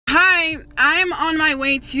I'm on my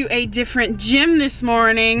way to a different gym this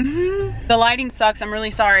morning. The lighting sucks, I'm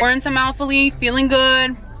really sorry. Wearing some Alphalete, feeling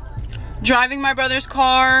good. Driving my brother's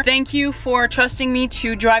car. Thank you for trusting me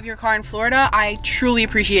to drive your car in Florida. I truly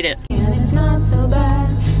appreciate it. And it's not so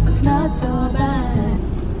bad, it's not so bad.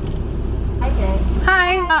 Okay.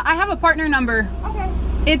 Hi, I have a partner number. Okay.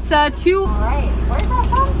 It's 2. Alright. Where's that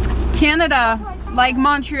from? Canada, like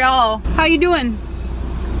Montreal. How you doing?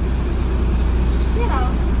 You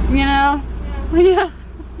know. You know? Yeah. Yeah.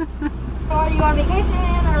 So are you on vacation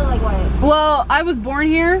or like what? Well, I was born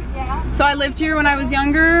here. Yeah. So I lived here when I was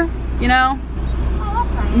younger, you know? Oh,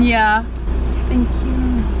 that's nice. Yeah. Thank you.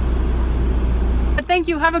 But thank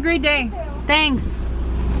you, have a great day. You too. Thanks.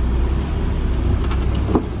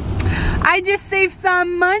 I just saved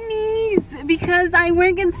some monies because I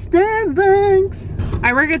work at Starbucks.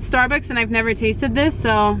 I work at Starbucks and I've never tasted this,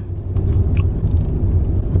 so.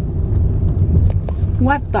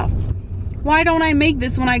 What the f? Why don't I make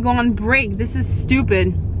this when I go on break? This is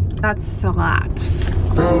stupid. That slaps. I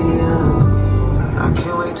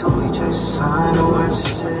can't wait till we just sign of what you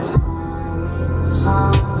said.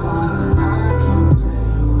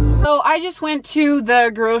 So I just went to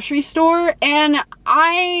the grocery store and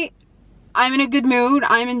I'm in a good mood.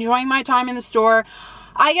 I'm enjoying my time in the store.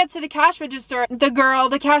 I get to the cash register,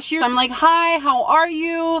 the cashier, I'm like, hi, how are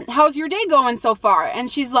you? How's your day going so far?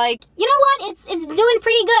 And she's like, You know what? It's doing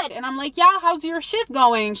pretty good. and I'm like, yeah, how's your shift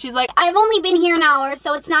going? She's like, I've only been here an hour,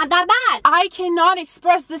 so it's not that bad. I cannot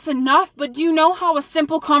express this enough, but do you know how a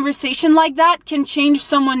simple conversation like that can change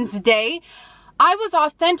someone's day? I was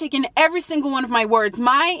authentic in every single one of my words.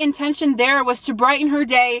 My intention there was to brighten her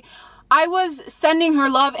day. I was sending her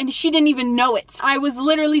love and she didn't even know it. I was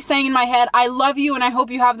literally saying in my head, I love you and I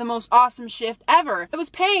hope you have the most awesome shift ever. I was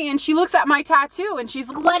paying and she looks at my tattoo and she's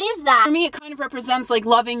like, What is that? for me, it kind of represents like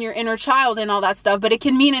loving your inner child and all that stuff, but it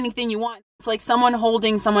can mean anything you want. It's like someone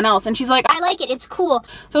holding someone else. And she's like, I like it. It's cool.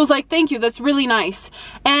 so I was like, thank you, that's really nice.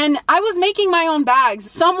 And I was making my own bags.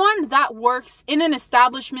 Someone that works in an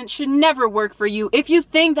establishment should never work for you. If you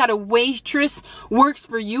think that a waitress works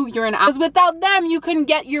for you, you're an ass. Without them, you couldn't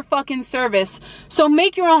get your fucking service. So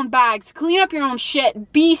make your own bags, clean up your own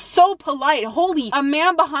shit, be so polite. Holy, a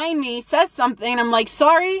man behind me says something, I'm like,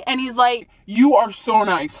 sorry, and he's like, You are so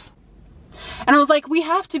nice. and I was like, we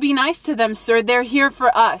have to be nice to them, sir. They're here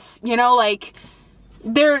for us. You know, like,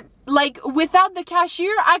 they're, like, without the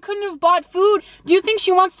cashier, I couldn't have bought food. Do you think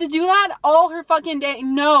she wants to do that all her fucking day?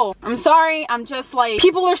 No. I'm sorry. I'm just like,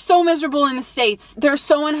 people are so miserable in the States. They're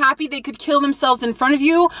so unhappy they could kill themselves in front of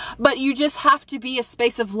you, but you just have to be a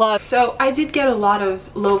space of love. So I did get a lot of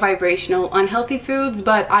low vibrational, unhealthy foods,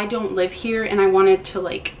 but I don't live here and I wanted to,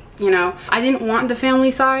 like, you know, I didn't want the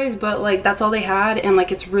family size, but like that's all they had, and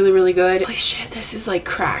like it's really, really good. Holy shit, this is like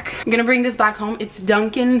crack. I'm gonna bring this back home. It's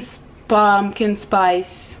Dunkin's pumpkin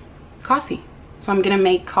spice coffee. So I'm gonna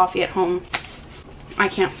make coffee at home. I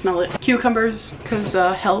can't smell it. Cucumbers, cause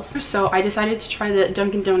health. So I decided to try the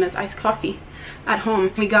Dunkin' Donuts iced coffee at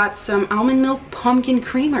home. We got some almond milk pumpkin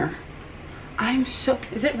creamer. I'm so,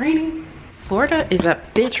 is it raining? Florida is a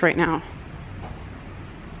bitch right now.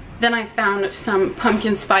 Then I found some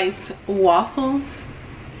pumpkin spice waffles,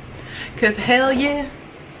 cause hell yeah.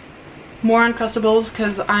 More Uncrustables,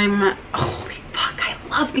 cause I'm, holy fuck, I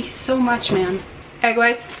love these so much, man. Egg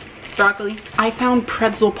whites, broccoli. I found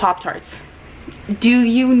pretzel Pop-Tarts. Do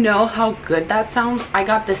you know how good that sounds? I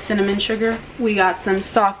got the cinnamon sugar. We got some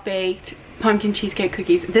soft baked pumpkin cheesecake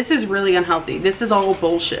cookies. This is really unhealthy. This is all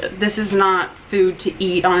bullshit. This is not food to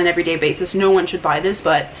eat on an everyday basis. No one should buy this,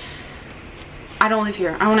 but I don't live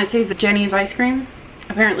here. I want to taste the Jenny's ice cream.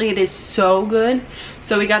 Apparently it is so good.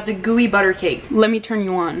 So we got the gooey butter cake. Let me turn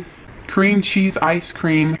you on. Cream cheese ice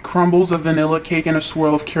cream, crumbles of vanilla cake, and a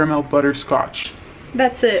swirl of caramel butterscotch.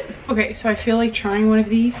 That's it. Okay, so I feel like trying one of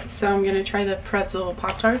these. So I'm gonna try the pretzel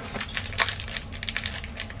Pop-Tarts.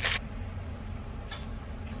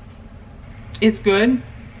 It's good.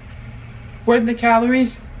 Worth the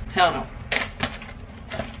calories? Hell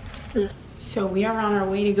no. So we are on our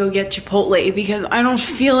way to go get Chipotle because I don't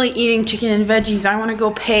feel like eating chicken and veggies. I want to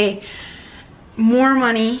go pay more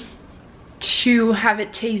money to have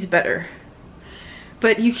it taste better.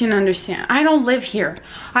 But you can understand, I don't live here.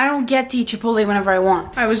 I don't get to eat Chipotle whenever I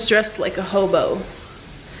want. I was dressed like a hobo,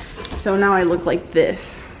 so now I look like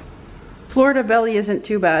this. Florida belly isn't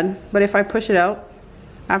too bad, but if I push it out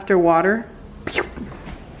after water,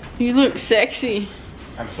 you look sexy.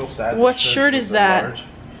 I'm so sad. What shirt is that? Large.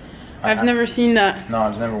 I've never seen that. No,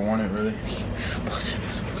 I've never worn it really.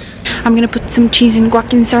 I'm gonna put some cheese and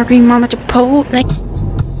guac and sour cream on my Chipotle.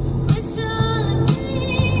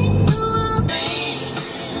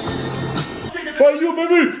 For you,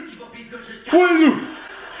 baby!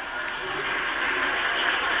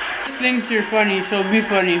 Thinks you're funny, so be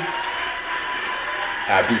funny.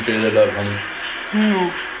 I appreciate the love, honey.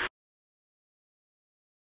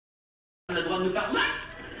 On a le droit de nous parler?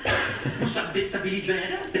 Ou ça me déstabilise bien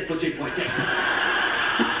là? C'est pas du point.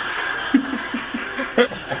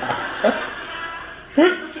 Je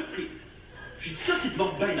suis surpris. J'ai dit ça, c'est du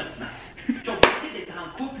monde bien ordinaire. Qui ont décidé d'être en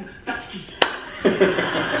couple parce qu'ils...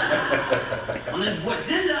 On a une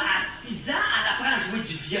voisine, là, à 6 ans, elle apprend à jouer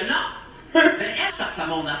du violon. Ben, elle, ça fait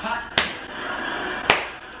mon affaire.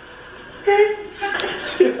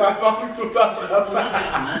 C'est la banque tout en train.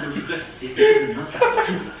 Là, je le sais, je me demande ça pas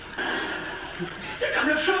chose à faire. C'est comme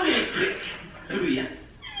le char électrique. Bruyant.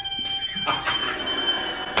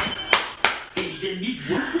 Les ennemis de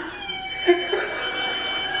voix.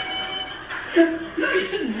 Là,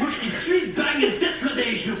 y a une mouche qui me suit, bang, une Tesla dans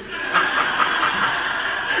les genoux.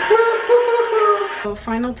 So,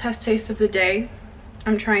 final test taste of the day.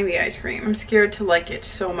 I'm trying the ice cream. I'm scared to like it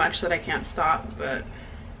so much that I can't stop, but...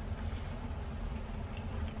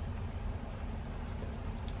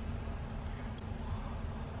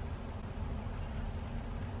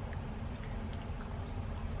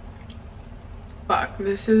 Fuck,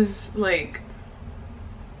 this is like...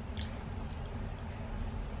 I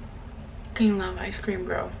fucking love ice cream,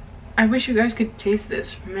 bro. I wish you guys could taste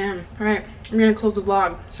this, man. Alright, I'm gonna close the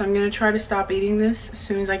vlog. So I'm gonna try to stop eating this as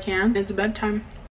soon as I can. It's bedtime.